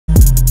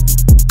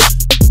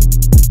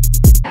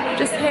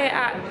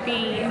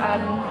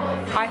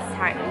ice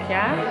tank,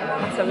 yeah?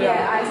 That's what we are.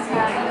 Ice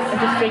tank. I'm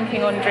just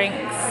drinking on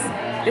drinks.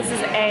 This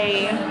is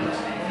a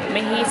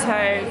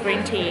mojito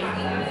green tea.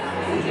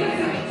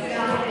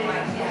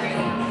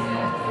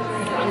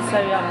 It's so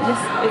yummy. This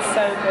is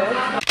so good.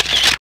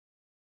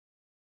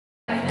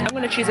 I'm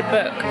gonna choose a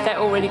book. They're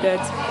all really good.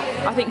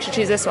 I think you should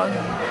choose this one.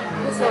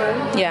 This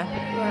one? Yeah.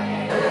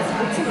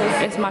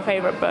 It's my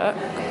favourite book.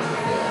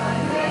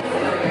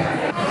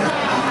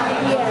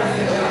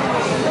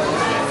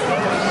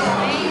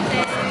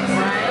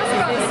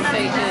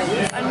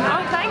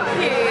 Oh, thank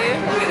you.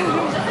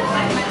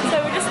 So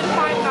we're just in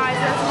Five Guys.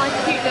 That's my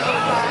cute little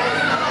guy.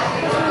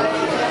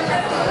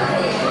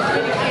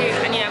 Really cute.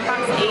 And yeah, I'm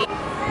back to eat.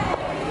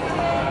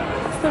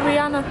 It's the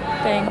Rihanna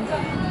thing.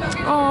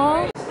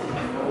 Aww.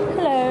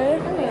 Hello.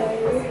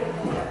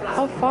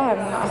 Oh, fun.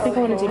 I think I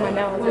want to do my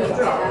nails.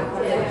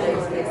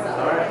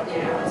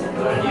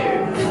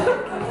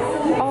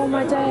 Oh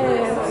my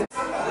days.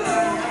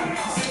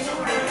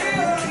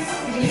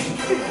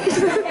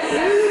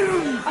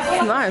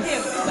 Nice.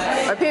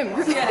 A pimp.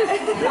 Yeah. I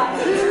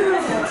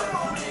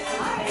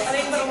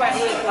think I'm gonna wear it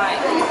with like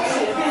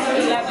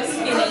leather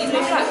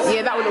skinnies.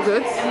 Yeah, that would look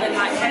good. And then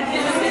like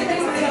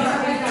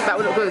that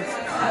would look good.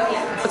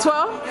 A 12?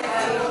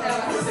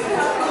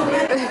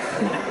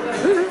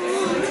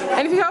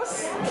 Anything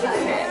else?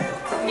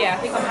 yeah, I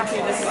think I'm happy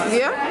with this one.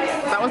 Yeah?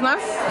 That was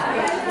nice?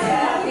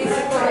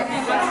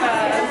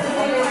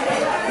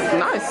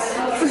 Nice.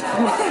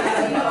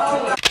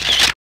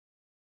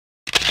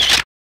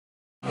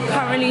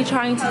 Currently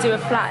trying to do a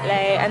flat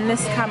lay, and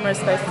this camera is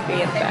supposed to be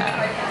in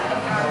there.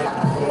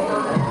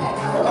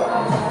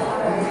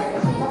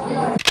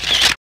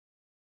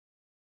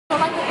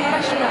 Like a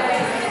professional.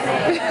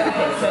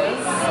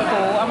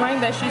 Cool. I'm wearing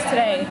those shoes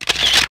today.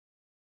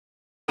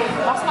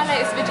 That's my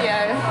latest video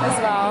as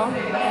well.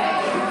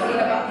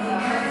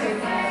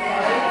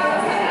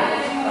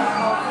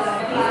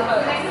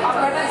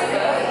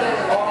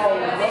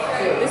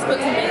 This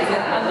book's amazing.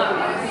 And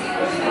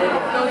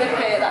look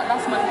at it,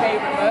 that's my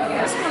favourite book.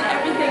 I just want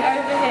everything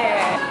over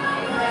here. I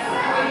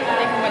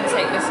think I'm going to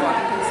take this one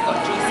because it's got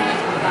juicy and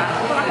all that. I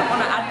feel like I'm on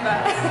an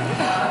advert. I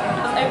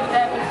was over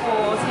there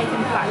before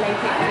taking flat lay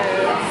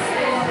pictures.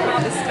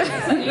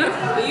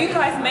 You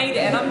guys made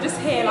it and I'm just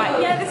here like,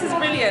 yeah, this is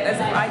brilliant, as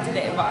if I did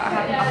it, but I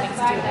have nothing to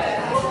do with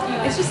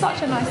it. It's just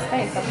such a nice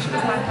space. I wish it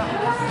was my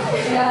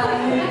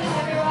house.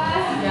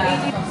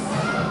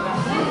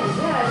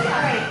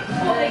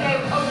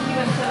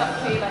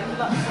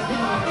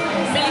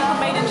 Millie from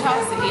Made in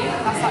Chelsea,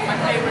 that's like my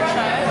favourite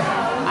show,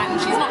 and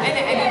she's not in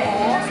it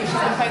anymore, so she's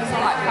been focused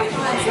on like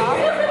fashion and stuff.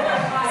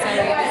 So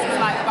this is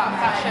like about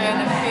fashion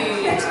and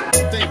food.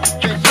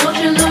 Don't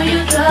you know you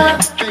love,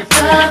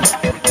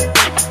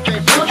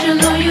 don't you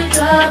know you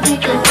love me,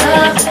 go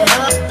love it.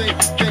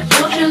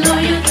 Don't you know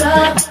you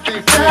love,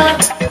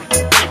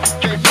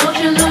 don't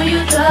you know you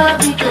love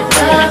me, go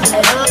love it.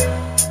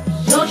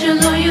 Don't you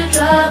know you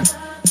love.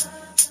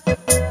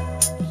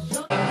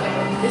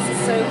 This is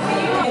so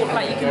cool.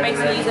 Like you can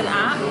basically use an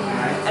app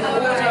and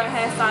order a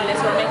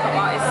hairstylist or a makeup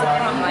artist to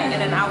come like in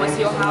an hour to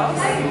your house.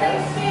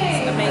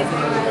 It's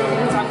amazing.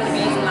 So I'm going to be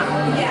using that.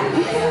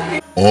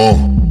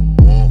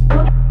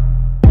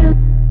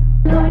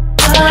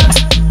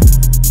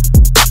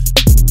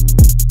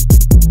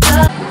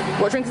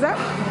 What drink is that?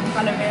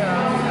 Aloe vera.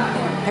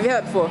 Have you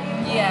heard it before?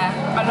 Yeah,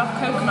 I love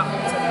coconut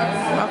water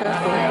though. Okay,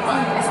 that's cool.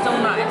 But it's still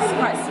nice, it's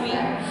quite sweet.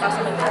 That's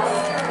what it is.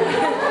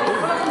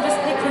 I'm just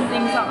picking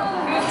things up. I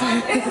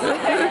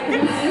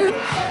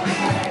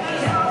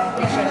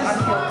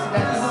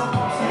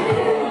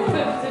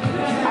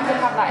could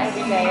have that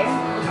every day,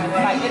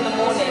 like in the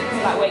morning, to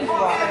like wake you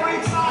up.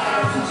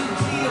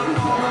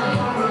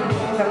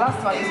 The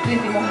last one is green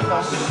tea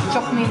mojito.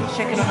 Chopped meat,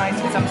 shaken on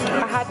ice with some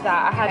syrup. I had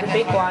that, I had a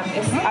big one.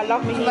 I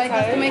love mojitos. Like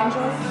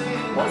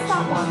What's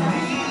that one?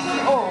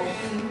 Oh,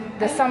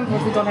 the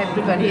samples we don't have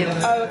prepared here.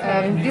 Oh,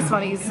 okay. This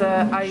one is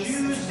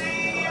iced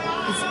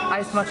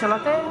matcha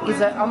latte.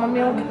 It's almond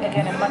milk,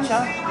 again a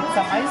matcha with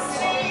some ice.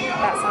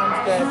 That sounds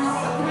good.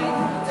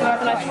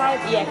 Can I try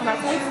it? Yeah, can I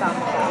taste some?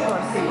 Of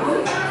course.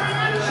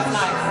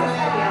 Nice.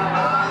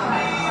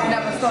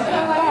 Never stop.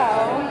 Oh wow.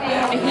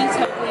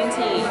 Mojito green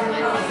tea.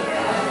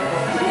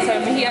 So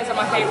mojitos are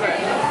my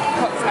favourite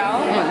cocktail,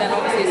 but then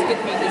obviously it's good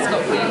because it's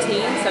got green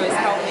tea, so it's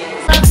healthy.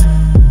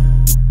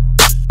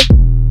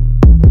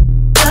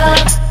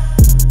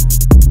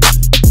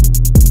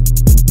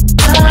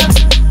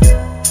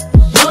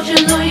 Don't you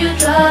know you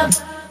love?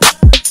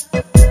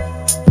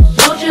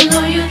 Don't you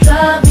know you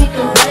love me,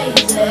 go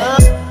crazy?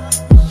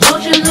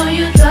 Don't you know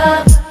you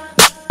love?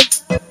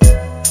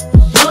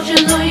 Don't you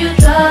know you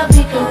love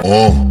me, go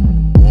crazy?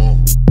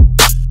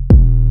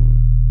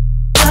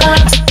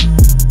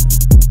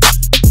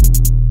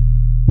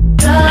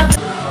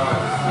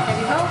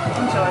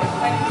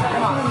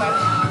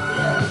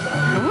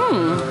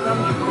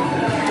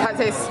 How it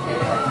tastes?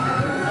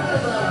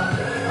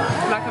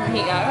 Like a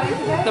mojito,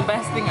 the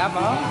best thing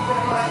ever.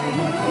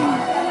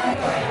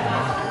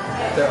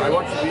 So I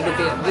want you to be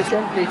looking at this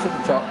gently to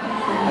the top,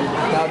 and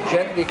now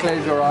gently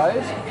close your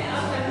eyes.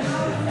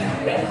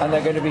 and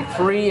they're going to be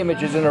 3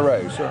 images in a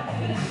row. So,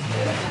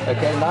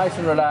 okay, nice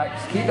and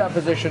relaxed. Keep that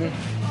position.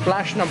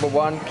 Flash number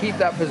 1, keep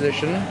that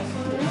position.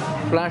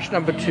 Flash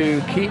number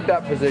 2, keep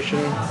that position.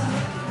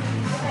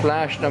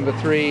 Flash number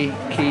 3,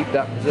 keep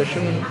that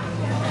position.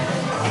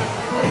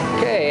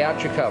 Okay,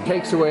 out you come.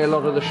 Takes away a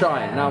lot of the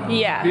shine. Now,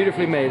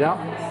 beautifully made up.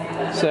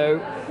 So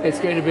it's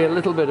going to be a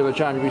little bit of a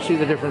challenge. We see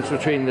the difference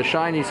between the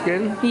shiny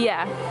skin,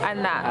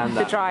 and that,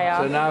 the drier.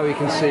 So now we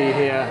can see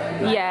here.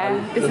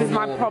 Yeah, this is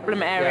my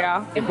problem area.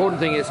 Yeah. The important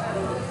thing is,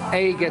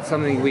 A, get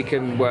something we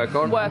can work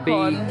on.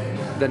 B,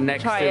 the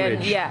next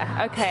image.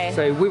 Okay.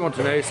 So we want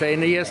to know, say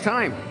in a year's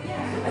time,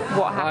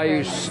 what happens? Are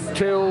you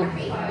still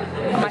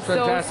as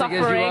fantastic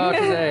suffering? as you are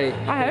today?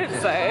 I hope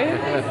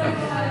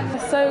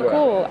so. So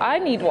cool. I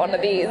need one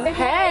of these.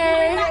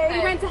 Hey!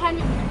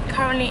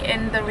 Currently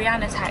in the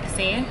Rihanna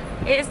taxi.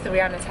 It is the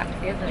Rihanna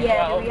taxi, isn't it?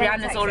 Yeah, well,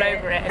 Rihanna's all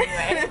over it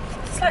anyway.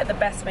 It's like the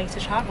best way to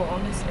travel,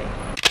 honestly.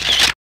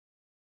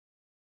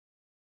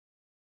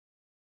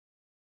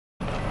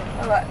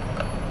 Alright.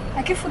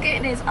 I keep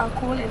forgetting it's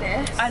alcohol in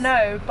this. I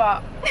know,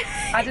 but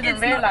I didn't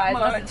realise it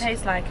doesn't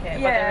taste like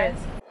it, but there is.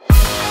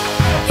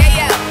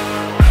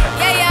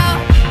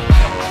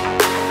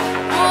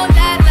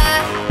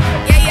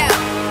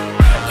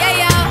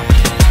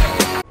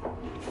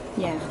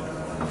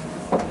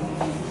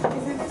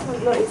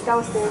 Look, it's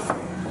downstairs.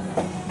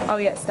 Oh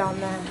yeah, it's down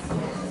there.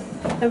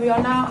 So we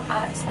are now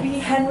at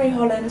Henry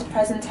Holland's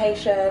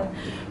presentation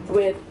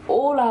with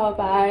all our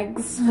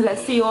bags.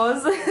 Let's see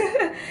yours.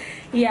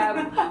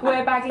 Yeah,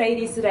 we're bag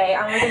ladies today,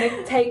 and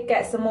we're gonna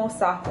get some more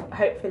stuff.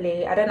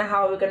 Hopefully, I don't know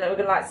how we're gonna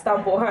like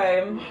stumble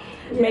home.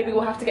 Yeah. Maybe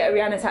we'll have to get a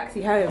Rihanna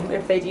taxi home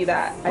if they do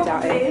that. I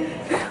doubt it.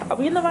 Are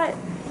we in the right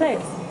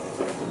place?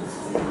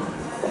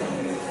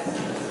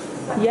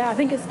 Yeah, I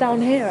think it's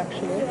down here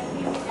actually.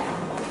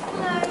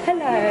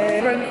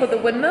 Hello. Room for the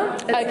windmill.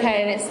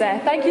 Okay, and it's there.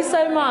 Thank you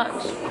so much.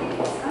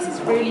 This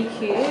is really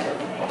cute.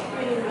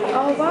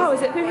 Oh wow,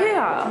 is it through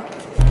here?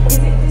 Is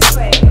it this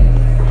way?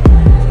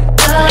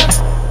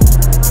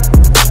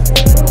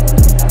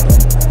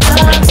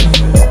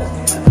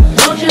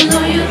 Don't you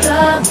know you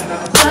love,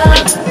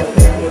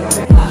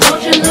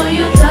 don't you know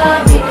you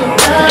love me,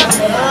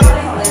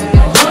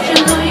 don't you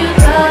know you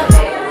love,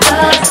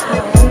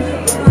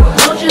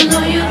 don't you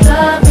know you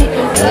love me,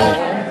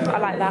 I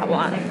like that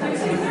one.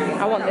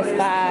 I want this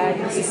bag.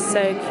 This is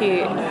so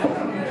cute. And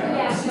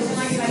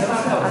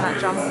that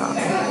jumper.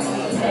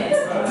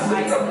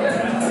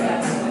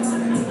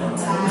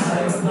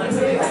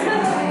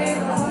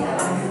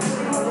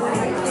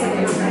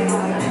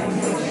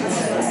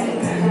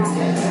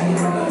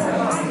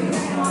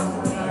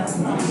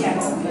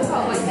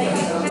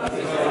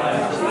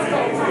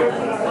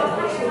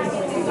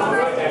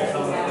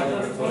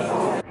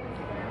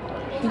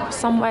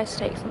 Somewhere to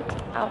take some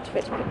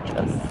outfit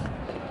pictures.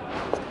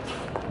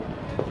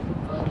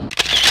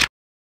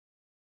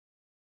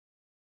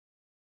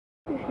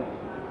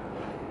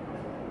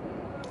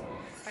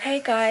 Hey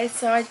guys,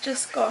 so I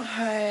just got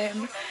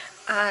home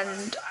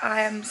and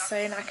I am so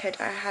knackered.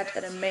 I had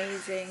an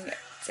amazing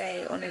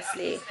day,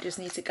 honestly. I just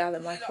need to gather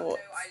my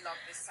thoughts.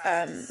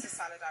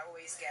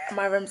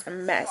 My room's a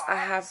mess. I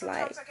have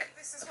like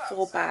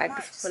 4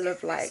 bags full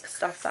of like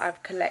stuff that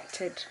I've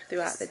collected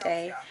throughout the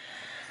day,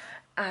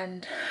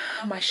 and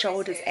my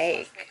shoulders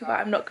ache, but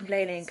I'm not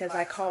complaining because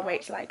I can't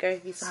wait to like go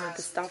through some of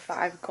the stuff that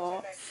I've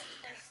got.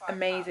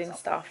 Amazing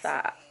stuff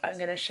that I'm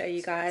going to show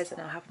you guys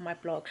and I'll have on my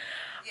blog.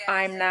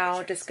 I'm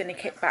now just going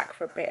to kick back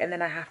for a bit and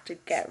then I have to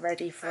get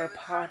ready for a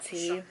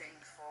party.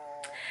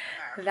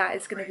 That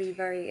is going to be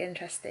very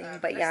interesting.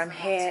 But yeah, I'm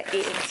here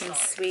eating some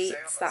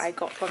sweets that I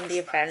got from the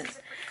event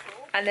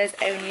and there's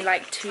only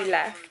like 2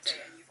 left,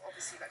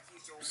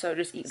 so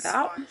just eat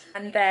that.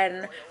 And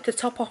then to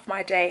top off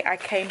my day, I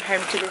came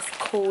home to this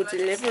cool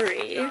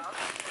delivery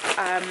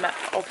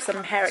of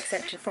some hair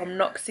extensions from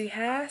Noxie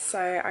Hair,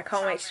 so I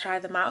can't wait to try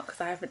them out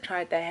because I haven't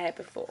tried their hair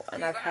before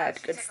and I've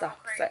heard good stuff.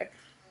 So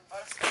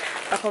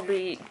I'll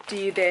probably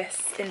do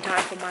this in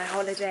time for my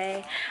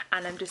holiday,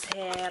 and I'm just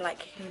here like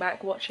kicking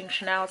back watching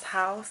Chanel's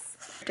house.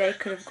 The day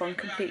could have gone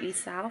completely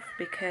south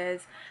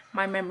because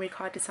my memory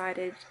card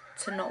decided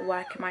to not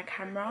work in my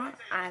camera,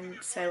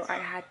 and so I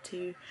had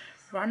to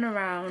run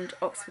around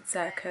Oxford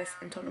Circus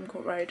and Tottenham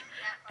Court Road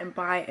and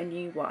buy a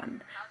new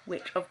one,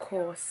 which of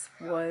course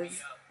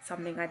was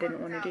something I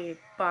didn't want to do,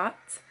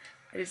 but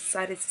I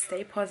decided to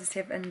stay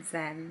positive and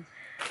zen,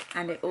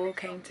 and it all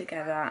came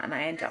together and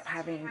I ended up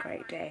having a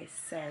great day.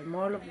 So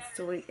moral of the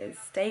story is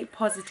stay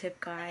positive,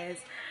 guys.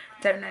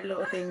 Don't let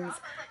little things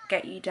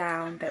get you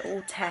down. They're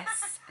all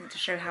tests and to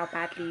show how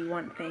badly you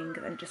want things,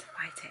 and just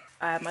fight it.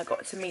 I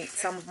got to meet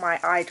some of my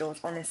idols,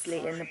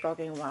 honestly, in the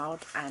blogging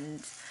world,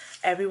 and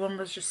everyone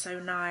was just so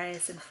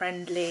nice and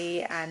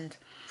friendly, and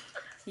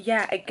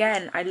yeah,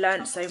 again, I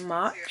learned so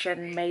much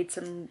and made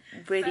some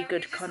really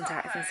good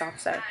contacts and stuff.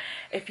 So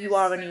if you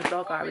are a new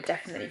blogger, I would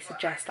definitely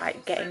suggest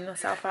like getting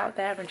yourself out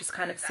there and just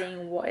kind of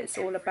seeing what it's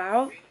all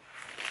about.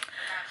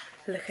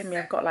 Look at me,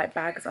 I've got like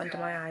bags under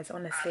my eyes.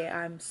 Honestly,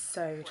 I'm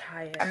so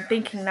tired. I'm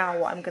thinking now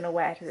what I'm gonna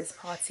wear to this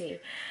party.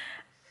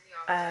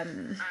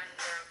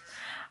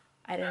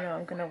 I don't know what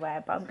I'm gonna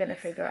wear, but I'm gonna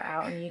figure it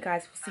out, and you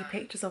guys will see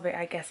pictures of it,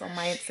 I guess, on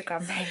my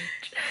Instagram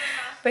page.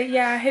 But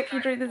yeah, I hope you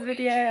enjoyed this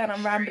video, and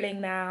I'm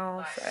rambling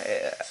now, so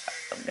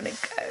I'm gonna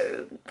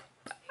go.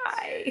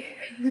 Bye.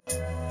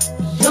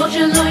 Don't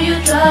you know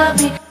you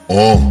drive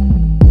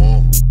me?